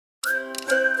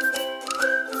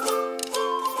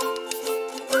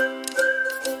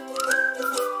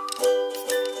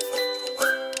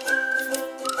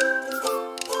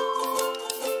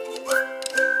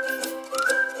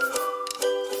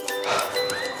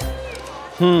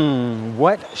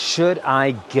What should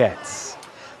I get?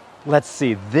 Let's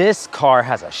see, this car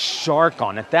has a shark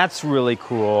on it. That's really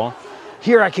cool.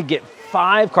 Here I could get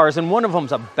 5 cars, and one of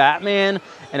them's a Batman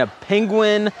and a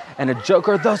penguin and a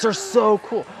Joker. Those are so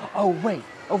cool. Oh, wait,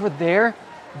 over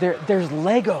there's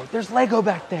Lego. There's Lego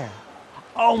back there.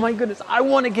 Oh my goodness, I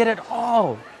want to get it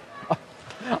all.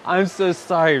 I'm so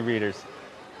sorry, readers.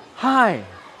 Hi,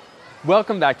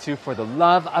 welcome back to For the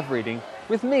Love of Reading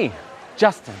with me,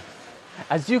 Justin.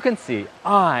 As you can see,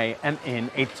 I am in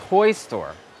a toy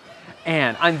store.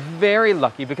 And I'm very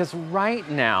lucky because right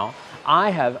now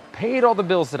I have paid all the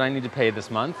bills that I need to pay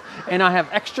this month, and I have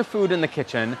extra food in the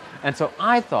kitchen. And so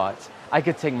I thought I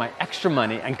could take my extra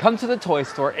money and come to the toy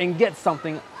store and get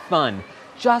something fun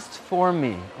just for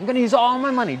me. I'm gonna use all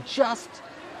my money just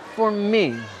for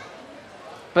me.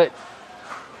 But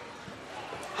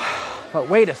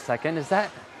wait a second, is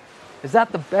that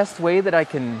the best way that I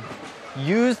can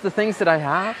use the things that I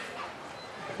have?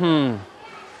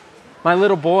 My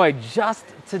little boy just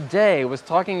today was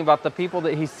talking about the people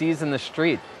that he sees in the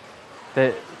street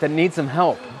that need some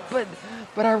help. But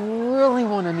I really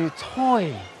want a new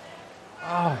toy.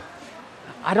 Oh,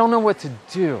 I don't know what to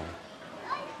do.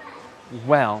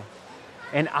 Well,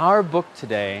 in our book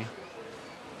today,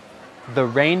 The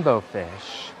Rainbow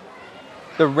Fish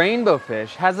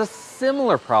has a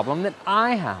similar problem that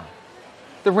I have.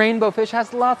 The rainbow fish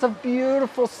has lots of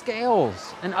beautiful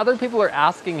scales, and other people are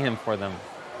asking him for them.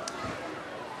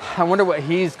 I wonder what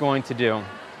he's going to do.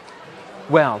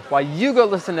 Well, while you go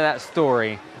listen to that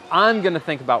story, I'm going to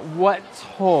think about what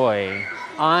toy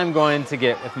I'm going to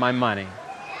get with my money.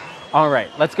 All right,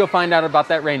 let's go find out about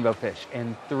that rainbow fish.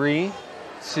 In 3,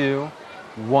 2,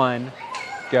 1,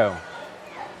 go.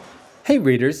 Hey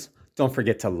readers, don't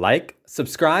forget to like,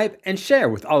 subscribe, and share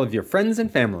with all of your friends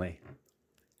and family.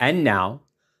 And now,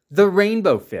 The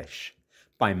Rainbow Fish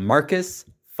by Marcus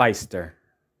Pfister.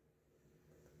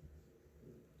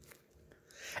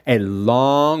 A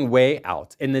long way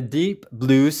out in the deep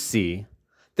blue sea,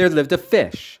 there lived a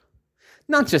fish.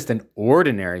 Not just an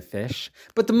ordinary fish,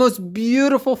 but the most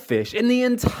beautiful fish in the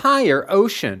entire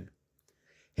ocean.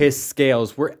 His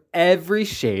scales were every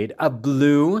shade of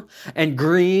blue and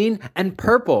green and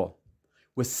purple,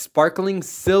 with sparkling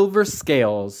silver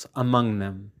scales among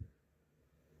them.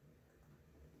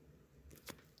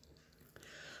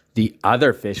 The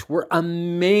other fish were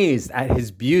amazed at his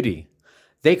beauty.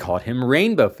 They called him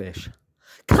Rainbow Fish.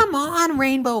 "Come on,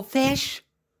 Rainbow Fish,"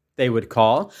 they would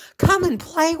call. "Come and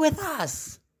play with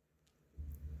us."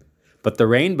 But the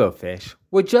Rainbow Fish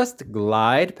would just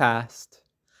glide past,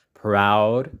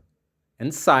 proud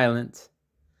and silent,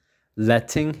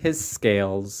 letting his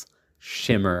scales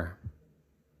shimmer.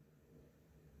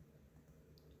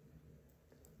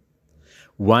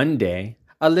 One day,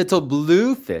 a little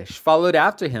blue fish followed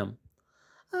after him.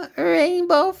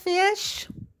 "Rainbow Fish,"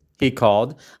 he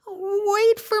called,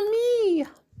 "wait for me.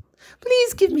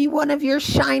 Please give me one of your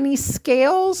shiny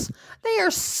scales. They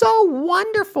are so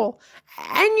wonderful,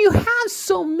 and you have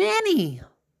so many."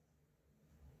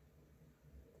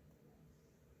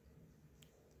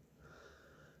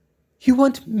 "You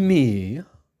want me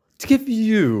to give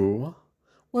you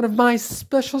one of my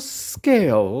special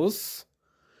scales?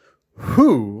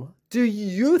 Who do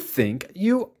you think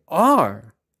you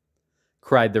are?"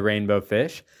 cried the Rainbow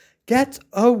Fish. "Get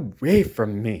away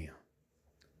from me."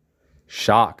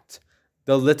 Shocked,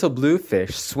 the little blue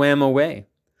fish swam away.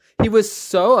 He was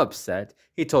so upset,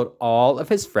 he told all of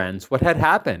his friends what had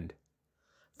happened.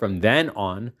 From then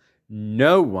on,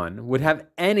 no one would have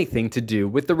anything to do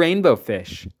with the Rainbow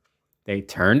Fish. They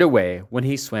turned away when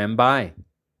he swam by.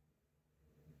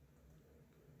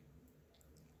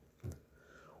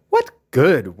 What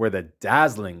good were the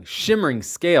dazzling, shimmering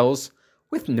scales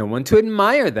with no one to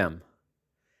admire them?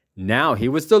 Now he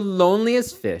was the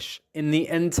loneliest fish in the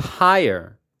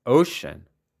entire ocean.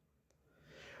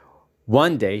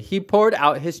 One day he poured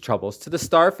out his troubles to the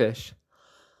starfish.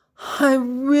 "I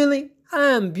really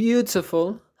am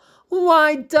beautiful.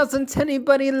 Why doesn't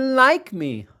anybody like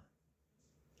me?"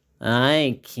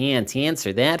 "I can't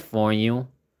answer that for you,"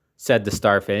 said the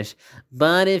starfish.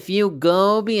 "But if you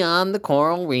go beyond the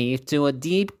coral reef to a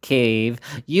deep cave,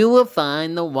 you will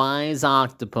find the wise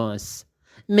octopus.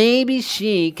 Maybe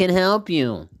she can help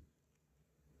you."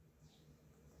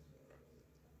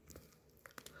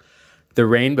 The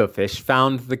Rainbow Fish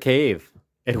found the cave.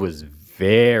 It was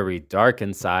very dark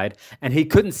inside, and he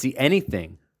couldn't see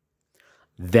anything.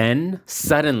 Then,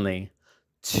 suddenly,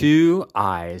 2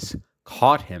 eyes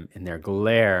caught him in their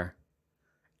glare,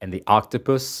 and the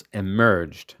octopus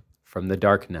emerged from the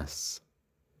darkness.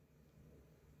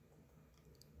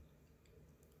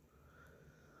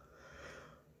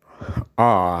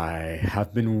 I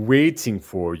have been waiting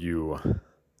for you,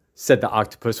 said the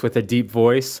octopus with a deep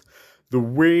voice. The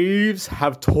waves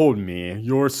have told me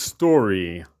your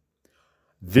story.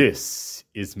 This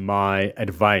is my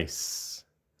advice.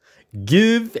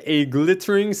 Give a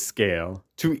glittering scale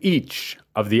to each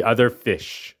of the other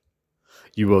fish.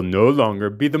 You will no longer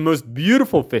be the most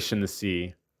beautiful fish in the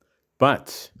sea,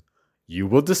 but you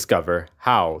will discover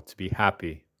how to be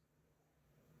happy.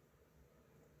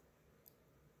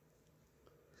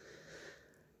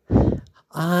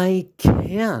 I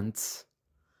can't,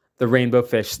 the rainbow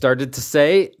fish started to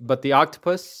say, but the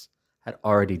octopus had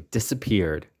already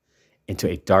disappeared into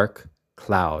a dark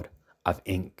cloud of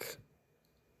ink.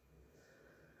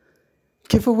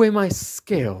 Give away my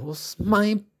scales,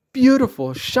 my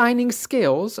beautiful shining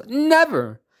scales?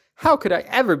 Never! How could I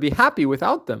ever be happy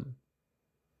without them?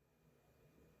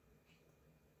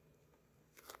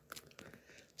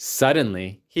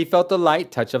 Suddenly, he felt the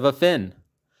light touch of a fin.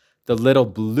 The little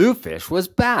blue fish was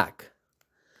back.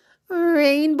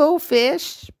 Rainbow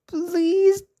fish,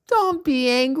 please don't be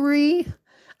angry.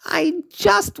 I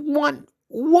just want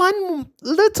one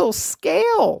little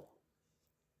scale.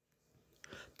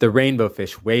 The rainbow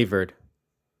fish wavered.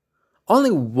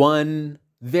 Only one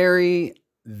very,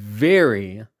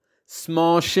 very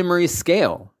small shimmery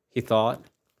scale, he thought.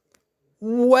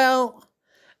 Well,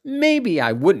 maybe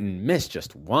I wouldn't miss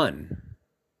just one.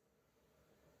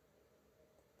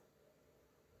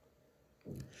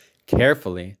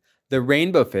 Carefully, the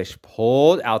rainbow fish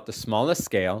pulled out the smallest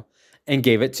scale and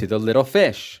gave it to the little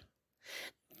fish.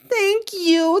 Thank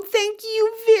you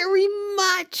very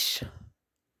much.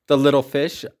 The little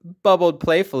fish bubbled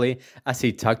playfully as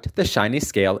he tucked the shiny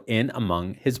scale in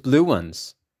among his blue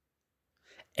ones.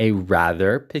 A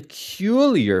rather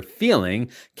peculiar feeling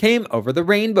came over the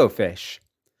rainbow fish.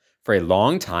 For a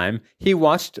long time, he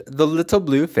watched the little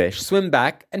blue fish swim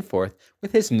back and forth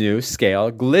with his new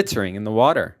scale glittering in the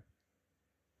water.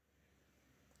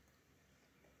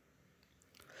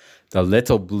 The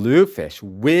little blue fish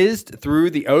whizzed through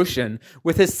the ocean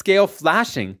with his scale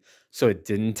flashing, so it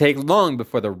didn't take long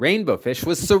before the rainbow fish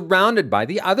was surrounded by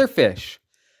the other fish.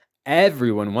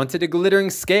 Everyone wanted a glittering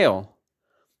scale.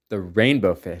 The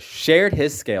rainbow fish shared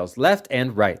his scales left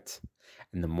and right,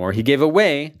 and the more he gave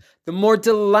away, the more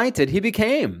delighted he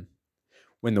became.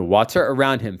 When the water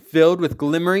around him filled with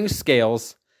glimmering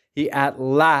scales, he at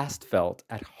last felt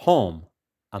at home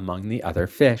among the other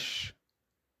fish.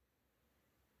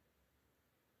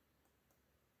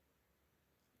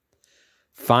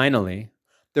 Finally,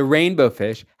 the rainbow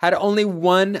fish had only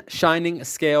one shining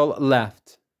scale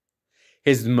left.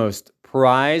 His most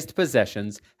prized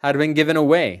possessions had been given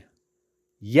away,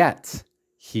 yet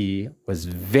he was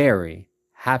very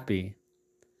happy.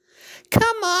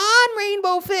 Come on,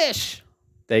 rainbow fish,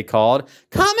 they called.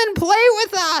 Come and play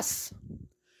with us.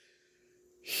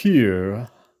 Here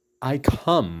I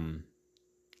come,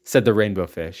 said the rainbow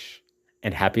fish,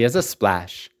 and happy as a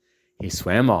splash, he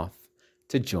swam off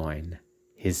to join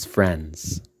his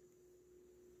friends.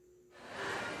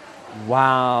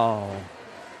 Wow,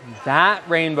 that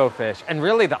rainbow fish, and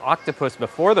really the octopus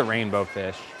before the rainbow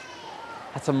fish,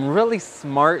 had some really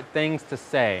smart things to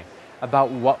say about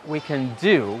what we can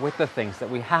do with the things that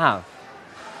we have.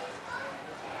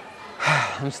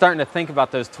 I'm starting to think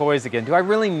about those toys again. Do I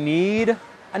really need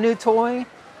a new toy?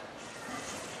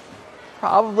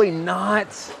 Probably not.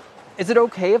 Is it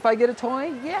okay if I get a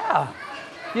toy? Yeah.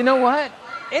 You know what?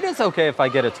 It is okay if I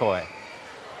get a toy.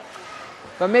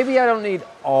 But maybe I don't need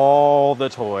all the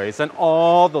toys and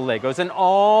all the Legos and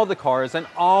all the cars and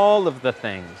all of the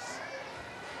things.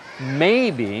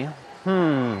 Maybe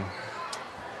I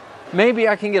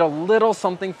can get a little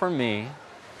something for me,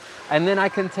 and then I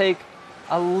can take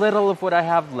a little of what I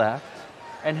have left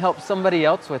and help somebody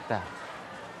else with that.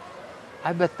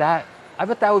 I bet that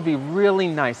would be really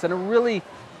nice and a really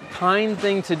kind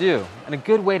thing to do and a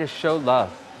good way to show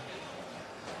love.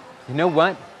 You know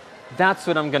what? That's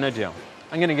what I'm going to do.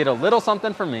 I'm going to get a little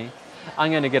something for me.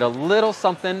 I'm going to get a little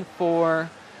something for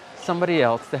somebody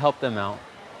else to help them out.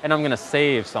 And I'm going to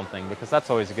save something because that's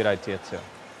always a good idea too.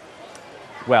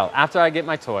 Well, after I get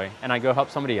my toy and I go help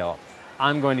somebody else,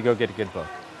 I'm going to go get a good book.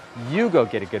 You go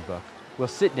get a good book. We'll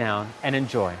sit down and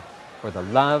enjoy for the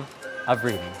love of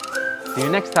reading. See you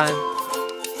next time.